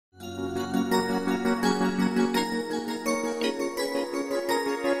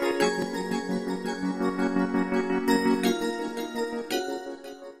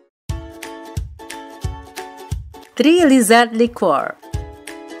3. Lizard liqueur.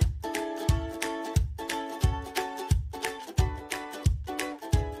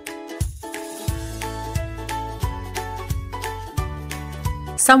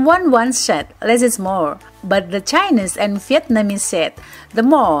 Someone once said, less is more, but the Chinese and Vietnamese said, the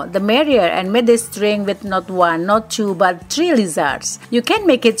more, the merrier, and made this drink with not 1, not 2, but 3 lizards. You can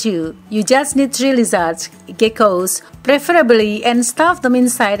make it too. You just need 3 lizards, geckos, preferably, and stuff them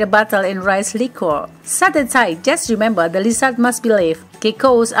inside a bottle in rice liquor. Set it tight. Just remember, the lizard must be live.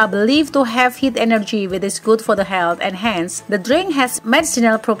 Geckos are believed to have heat energy, which is good for the health, and hence, the drink has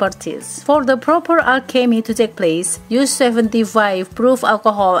medicinal properties. For the proper alchemy to take place, use 75 proof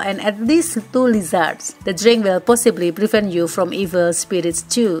alcohol and at least 2 lizards. The drink will possibly prevent you from evil spirits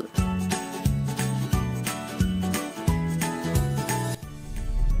too.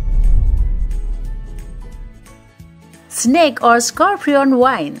 Snake or scorpion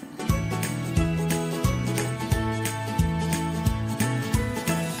wine.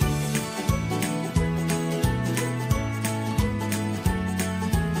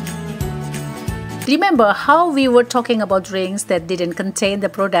 Remember how we were talking about drinks that didn't contain the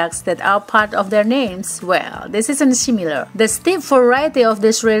products that are part of their names? Well, this isn't similar. The steep variety of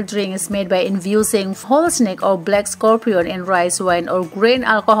this rare drink is made by infusing whole snake or black scorpion in rice wine or grain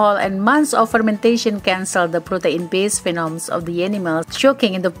alcohol, and months of fermentation cancel the protein-based venoms of the animals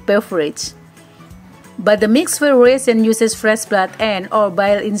choking in the beverage. But the mixed variation uses fresh blood and or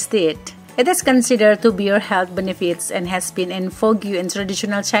bile instead. It is considered to bear health benefits and has been in vogue in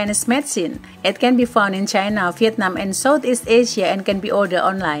traditional Chinese medicine. It can be found in China, Vietnam, and Southeast Asia and can be ordered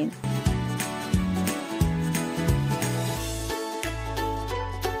online.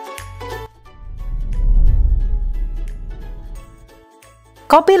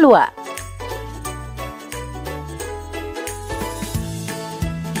 Kopi Luwak.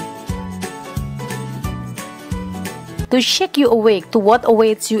 To shake you awake to what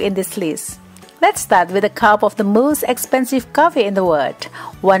awaits you in this list. Let's start with a cup of the most expensive coffee in the world,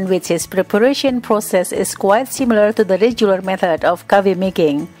 one which its preparation process is quite similar to the regular method of coffee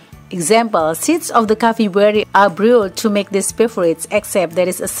making. Example, seeds of the coffee berry are brewed to make this beverage, except there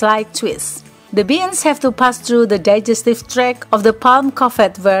is a slight twist. The beans have to pass through the digestive tract of the palm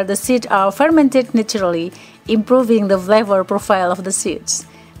covet, where the seeds are fermented naturally, improving the flavor profile of the seeds.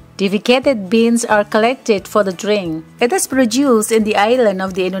 Defecated beans are collected for the drink. It is produced in the island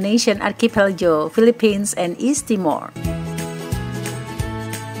of the Indonesian Archipelago, Philippines, and East Timor.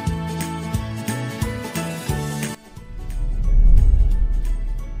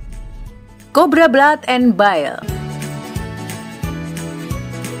 Cobra blood and bile.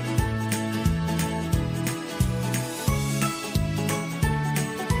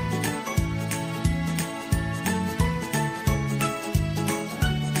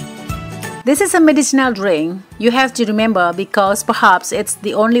 This is a medicinal drink. You have to remember, because perhaps it's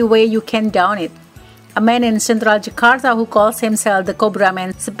the only way you can down it. A man in central Jakarta who calls himself the Cobra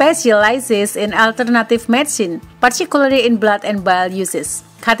Man specializes in alternative medicine, particularly in blood and bile uses.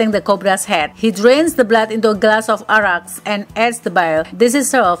 Cutting the cobra's head, he drains the blood into a glass of arak and adds the bile. This is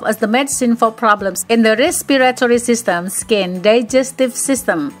served as the medicine for problems in the respiratory system, skin, digestive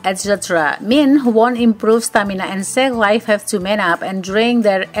system, etc. Men who want improved stamina and sex life have to man up and drink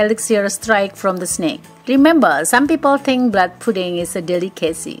their elixir straight from the snake. Remember, some people think blood pudding is a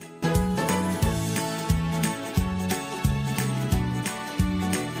delicacy.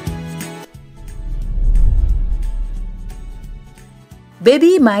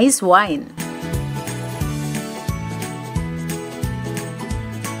 Baby maize wine.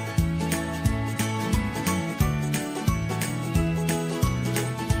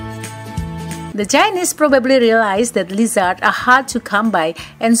 The Chinese probably realized that lizards are hard to come by,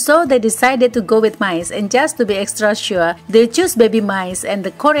 and so they decided to go with mice, and just to be extra sure, they choose baby mice and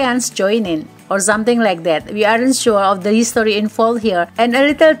the Koreans join in, or something like that. We aren't sure of the history involved here, and a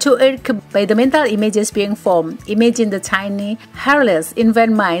little too irked by the mental images being formed. Imagine the tiny, hairless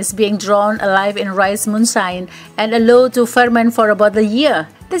infant mice being drawn alive in rice moonshine and allowed to ferment for about a year.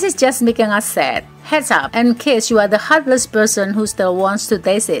 This is just making us sad. Heads up, in case you are the heartless person who still wants to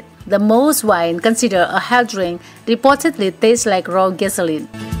taste it. The most wine, considered a health drink, reportedly tastes like raw gasoline.